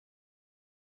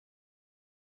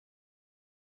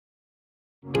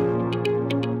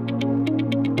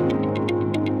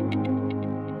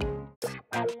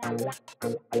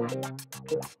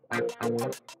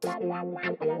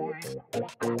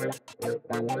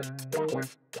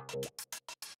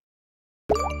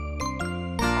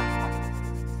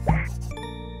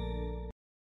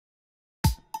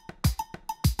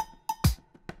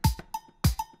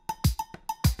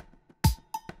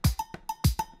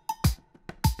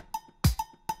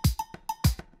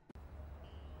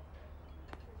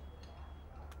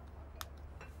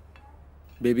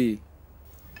Baby,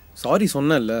 sorry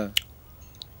சொன்னேன்ல.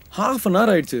 Half an hour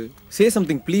ஆயிடுச்சு. Say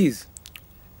something please.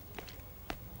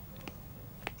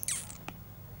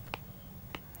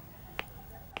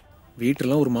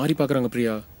 வீட்லலாம் ஒரு மாதிரி பார்க்கறாங்க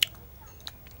பிரியா.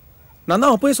 நான்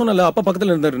தான் அப்பவே சொன்னல அப்பா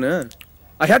பக்கத்துல இருந்தாருன்னு.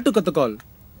 I had to cut the call.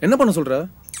 என்ன பண்ண சொல்ற?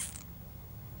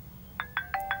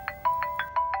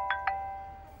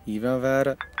 இவன்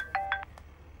வேற.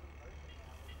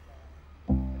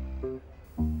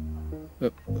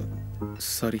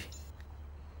 சாரி.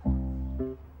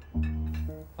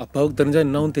 அப்பாவுக்கு தெரிஞ்சா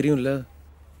என்னவும் தெரியும்ல.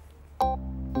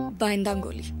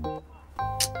 பயந்தாங்கோலி.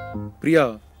 பிரியா.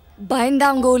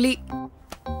 பயந்தாங்கோலி.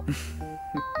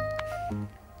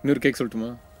 இன்னொரு கேக்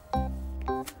சொல்லட்டுமா?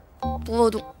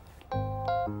 போதும்.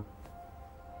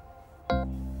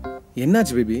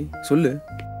 என்னாச்சு பேபி? சொல்லு.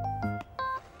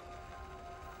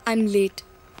 I'm late.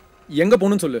 எங்க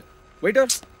போணும்னு சொல்லு. Waiter,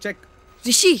 check.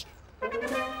 Rishi,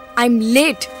 I'm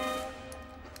late.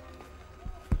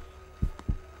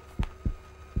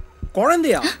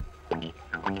 குழந்தையா?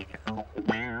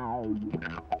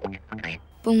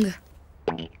 போங்க.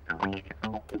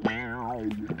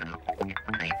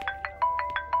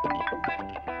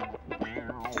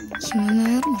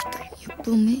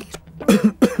 எப்பவுமே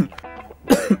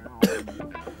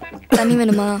தண்ணி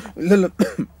வேணுமா? இல்ல இல்ல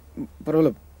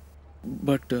பரவாயில்ல.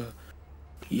 பட்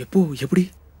எப்படி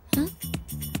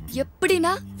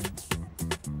எப்படினா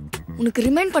உனக்கு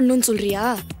ரிமைண்ட் பண்ணணும்னு சொல்றியா?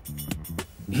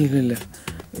 இல்ல இல்ல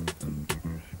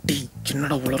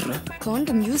என்னடா உளறற?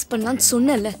 காண்டம் யூஸ் பண்ணலாம்னு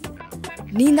சொன்னல.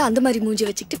 நீ தான் அந்த மாதிரி மூஞ்சி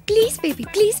வச்சிட்டு please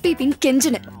பேபின்னு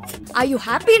கெஞ்சின. Are you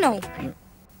happy now?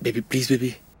 Baby please baby.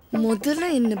 முதல்ல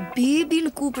என்ன பேபின்னு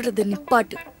கூப்பிடுறத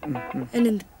நிப்பாட்டு. என்ன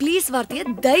இந்த ப்ளீஸ் வார்த்தையை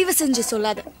தயவு செஞ்சு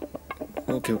சொல்லாத.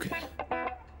 Okay okay.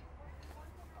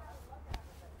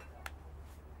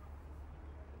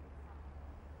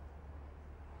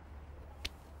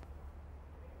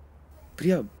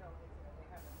 பிரியா,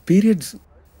 பீரியட்ஸ்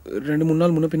 2-3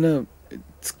 நாள் முன்ன பின்ன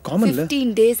இட்ஸ் காமன்ல. 15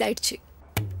 days ஆயிடுச்சு.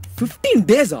 15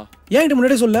 days-ஆ? ஏன் கிட்ட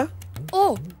முன்னாடியே சொல்ல? ஓ,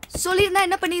 சொல்லிருந்தா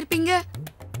என்ன பண்ணிருப்பீங்க?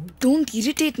 Don't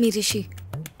irritate me, Rishi.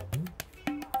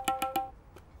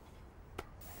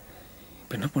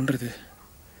 இப்ப என்ன பண்றது?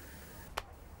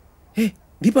 ஏய்,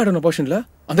 தீபாவோட அபார்ஷன்ல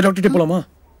அந்த டாக்டர் கிட்ட போலாமா?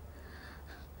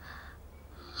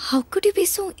 How could you be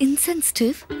so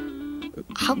insensitive?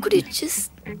 How could you just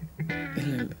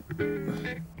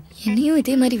என்னையும்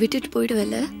இதே மாதிரி விட்டுட்டு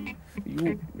போயிடுவல?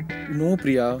 No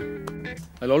Priya,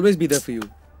 I'll always be there for you.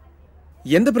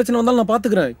 எந்த பிரச்சனை வந்தாலும் நான்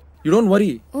பாத்துக்கிறேன். You don't worry.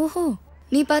 ஓஹோ,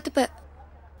 நீ பாத்துப்ப.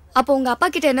 அப்போ உங்க அப்பா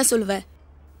கிட்ட என்ன சொல்லுவ?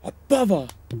 அப்பாவா?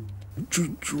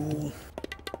 ஜூஜூ.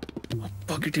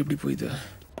 அப்பா கிட்ட எப்படி போயிது?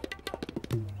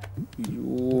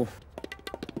 ஐயோ.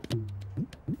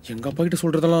 எங்க அப்பா கிட்ட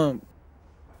சொல்றதெல்லாம்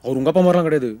அவர் உங்க அப்பா மாதிரிலாம்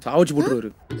கிடையாது. சாவச்சு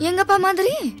போட்டுருவாரு. எங்க அப்பா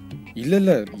மாதிரி? இல்ல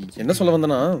இல்ல, என்ன சொல்ல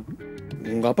வந்தனா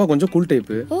உங்க அப்பா கொஞ்சம் கூல்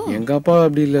டைப். எங்க அப்பா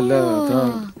அப்படி இல்லல்ல.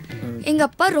 அதான் எங்க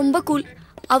அப்பா ரொம்ப கூல்.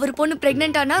 அவர் பொண்ணு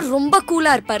பிரெக்னன்ட் ஆனா ரொம்ப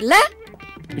கூலா இருப்பார்ல.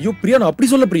 ஐயோ பிரியா, நான் அப்படி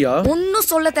சொல்ல பிரியா. ஒன்னும்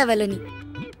சொல்ல தேவையில்ல நீ.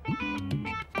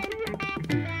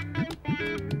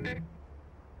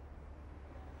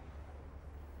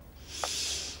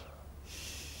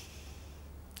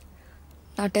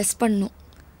 நான் டெஸ்ட் பண்ணனும்.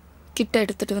 கிட்ட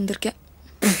எடுத்துட்டு வந்திருக்கேன்.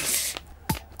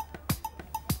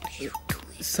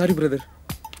 Sorry brother.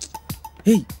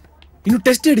 ஏய், இன்னும்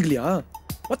test எடுக்கலையா?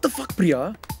 What the fuck Priya?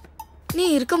 நீ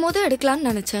இருக்கும்போது எடுக்கலாம்னு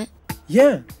நினைச்சேன்.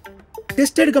 ஏன்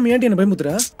டெஸ்ட் எடுக்காம ஏன்டி என்ன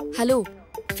பயமுத்துற? ஹலோ,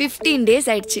 15 days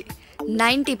ஆயிடுச்சு.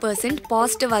 90%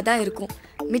 பாசிட்டிவா தான் இருக்கும்.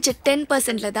 மிச்ச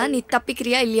 10%ல தான் நீ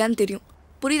தப்பிக்கிறியா இல்லையான்னு தெரியும்.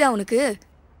 புரியுதா உனக்கு?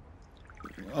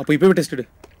 அப்ப இப்பவே டெஸ்ட் எடு.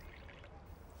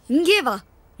 இங்கே வா.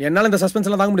 என்னால இந்த சஸ்பென்ஸ்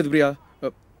எல்லாம் தாங்க முடியாது பிரியா.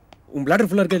 உன் பிளாடர்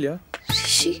ஃபுல்லா இருக்கா இல்லையா?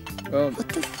 ரிஷி,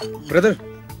 பிரதர்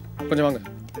கொஞ்சம் வாங்க.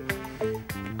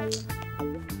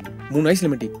 3 ஐஸ்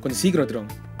லெமன் டீ கொஞ்சம் சீக்கிரம்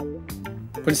எடுத்துருவாங்க.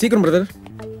 கொஞ்சம் சீக்கிரம் பிரதர்.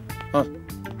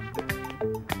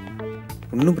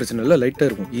 ஒன்றும் பிரச்சனை இல்லை, லைட்டாக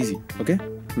இருக்கும், easy. Okay.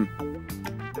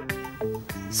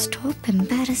 Stop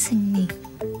embarrassing me.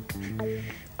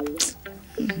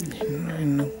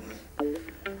 என்ன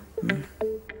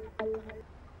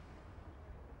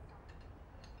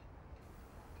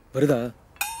வருதா?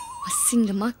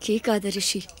 அசிங்கமா கேட்காத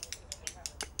ரிஷி.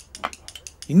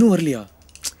 இன்னும் வரலையா?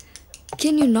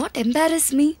 Can you not embarrass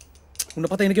me? உன்னை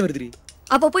பார்த்தா எனக்கே வருதுடி.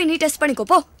 அப்போ போய் நீ டெஸ்ட் பண்ணிக்கோ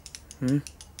போ.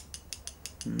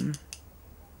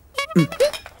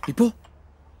 இப்போ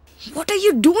What are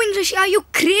you doing, Rishi? Are you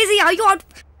crazy? Are you out?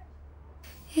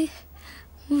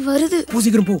 வருது. போ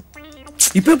சீக்கிரம் போ.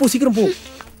 இப்போ போ சீக்கிரம் போ.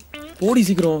 போடி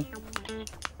சீக்கிரம்.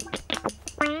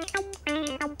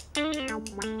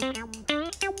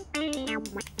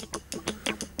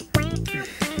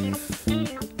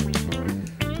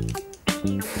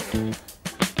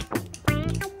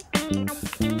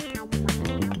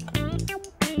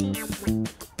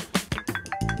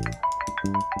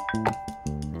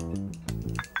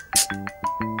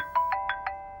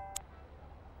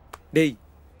 டேய்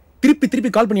திருப்பி திருப்பி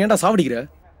கால் பண்ணி ஏன்டா சாவடிக்கிற?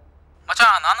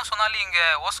 மச்சான் நானும் சொன்னாலே இங்க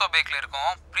ஓசோ பேக்ல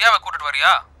இருக்கோம். பிரியாவை கூட்டிட்டு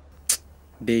வரியா?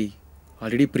 டேய்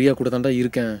ஆல்ரெடி பிரியா கூட தான்டா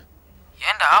இருக்கேன்.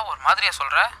 ஏன்டா ஒரு மாதிரியா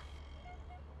சொல்ற?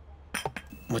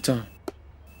 மச்சான்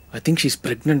ஐ திங்க் ஷீ இஸ்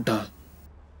பிரெக்னன்ட்டா.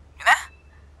 என்ன?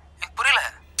 எனக்கு புரியல.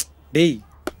 டேய்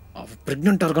அவ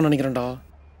பிரெக்னன்ட்டா இருக்கான்னு நினைக்கிறேன்டா.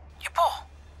 எப்போ?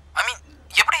 ஐ மீன்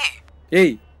எப்படி?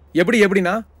 ஏய்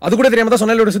எப்படினா அது கூட தெரியாம தான்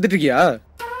சொன்னேல சுத்திட்டு இருக்கியா?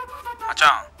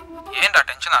 மச்சான் ஏன்டா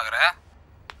டென்ஷன் ஆகுற?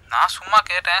 நான் சும்மா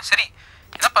கேட்டேன். சரி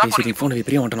என்ன பண்ண போறீங்க? சரி ஃபோன்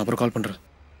பிரியா வந்துட்டேன், அப்புறம் கால் பண்றேன்.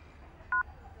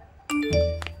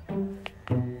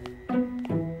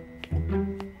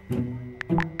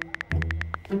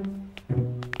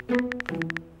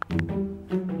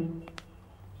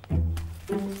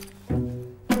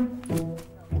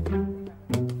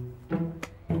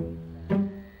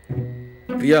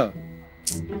 பிரியா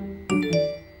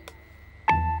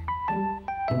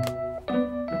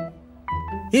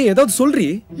ஏய் ஏதாவது சொல்றீ?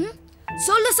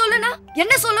 சொல்லுனா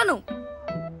என்ன சொல்லணும்?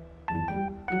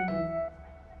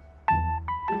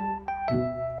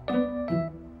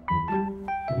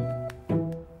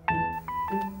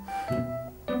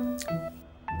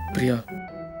 பிரியா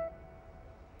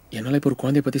என்னால இப்ப ஒரு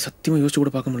குழந்தைய பத்தி சத்தியமா யோசிச்சு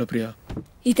கூட பார்க்க முடியல பிரியா.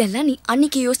 இதெல்லாம் நீ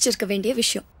அன்னைக்கு யோசிச்சிருக்க வேண்டிய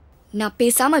விஷயம். நான்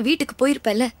பேசாம வீட்டுக்கு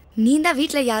போயிருப்பேன்ல. நீ தான்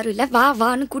வீட்டுல யாரும் இல்ல வா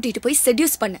வான்னு கூட்டிட்டு போய்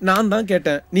செடியூஸ் பண்ண. நான் தான்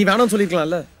கேட்டேன், நீ வேணாம்னு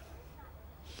சொல்லிருக்கலாம்ல.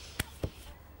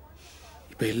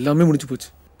 இப்ப எல்லாமே முடிஞ்சு போச்சு.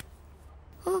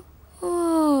 ஓ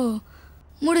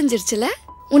முடிஞ்சிருச்சுல.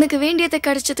 உனக்கு வேண்டியதை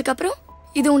கிடைச்சதுக்கு அப்புறம்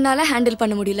இது உன்னால ஹேண்டில்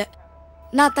பண்ண முடியல.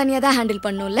 நான் தனியா தான் ஹேண்டில்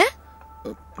பண்ணும்ல.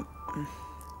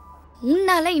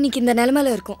 உன்னால இன்னைக்கு இந்த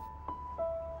நிலைமையில இருக்கும்.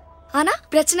 ஆனா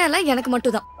பிரச்சனை எல்லாம் எனக்கு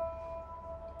மட்டும் தான்.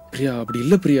 பிரியா அப்படி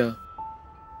இல்ல பிரியா.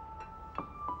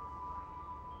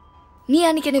 நீ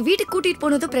அன்னைக்கு என்ன வீட்டுக்கு கூட்டிட்டு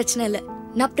போனதும் பிரச்சனை இல்ல.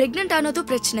 நான் பிரெக்னன்ட் ஆனதும்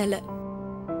பிரச்சனை இல்ல.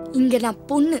 இங்க நான்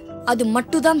பொண்ணு, அது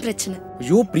மட்டும் தான் பிரச்சனை.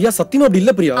 ஐயோ பிரியா சத்தியமா அப்படி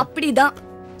இல்ல பிரியா. அப்படிதான்.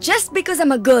 Just because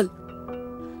I'm a girl.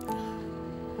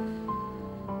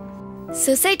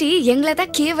 Society எங்களை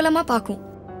தான் கேவலமா பார்க்கும்.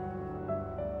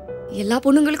 எல்லா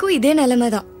பொண்ணுங்களுக்கும் இதே நிலைமை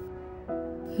தான்.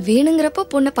 வேணுங்கிறப்ப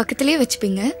பொண்ணை பக்கத்திலே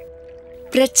வச்சுப்பீங்க.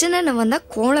 பிரச்சனைன்னு வந்தா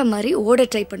கோலை மாதிரி ஓட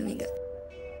ட்ரை பண்ணுவீங்க.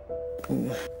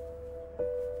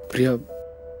 பிரியா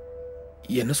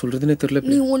என்ன சொல்றதுன்னே தெரியல.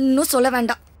 நீ ஒன்னும் சொல்ல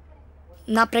வேண்டாம்.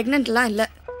 நான் பிரெக்னன்ட்லாம் இல்ல.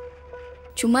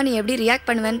 சும்மா நீ எப்படி ரியாக்ட்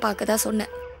பண்ணுவேன்னு பார்க்க தான்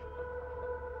சொன்னேன்.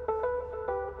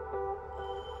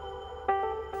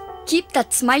 Keep that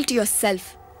smile to yourself.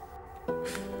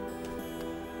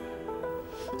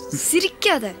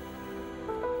 சிரிக்காத.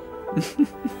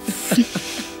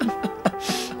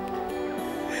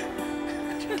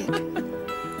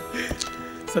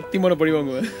 சத்தியமான பழி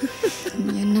வாங்குவேன்.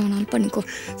 என்ன வேணாலும் பண்ணிக்கோ.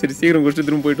 சரி சீக்கிரம் குடிச்சு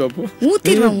திரும்ப போயிட்டு வாப்போ.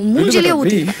 ஊத்திடுவேன் மூஞ்சிலே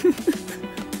ஊத்தி.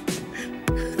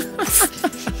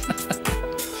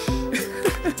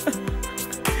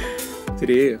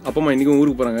 சரி அப்பமா இன்னைக்கு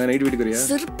ஊருக்கு போறாங்க, நைட் வீட்டுக்கு வரியா?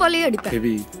 சிற்பாலே அடிப்பேன்.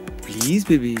 Baby please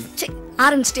baby.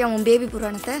 ஆரம்பிச்சிட்டியா உன் பேபி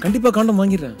புராணத்தை? கண்டிப்பா காண்டம்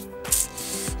வாங்கிடுறேன்.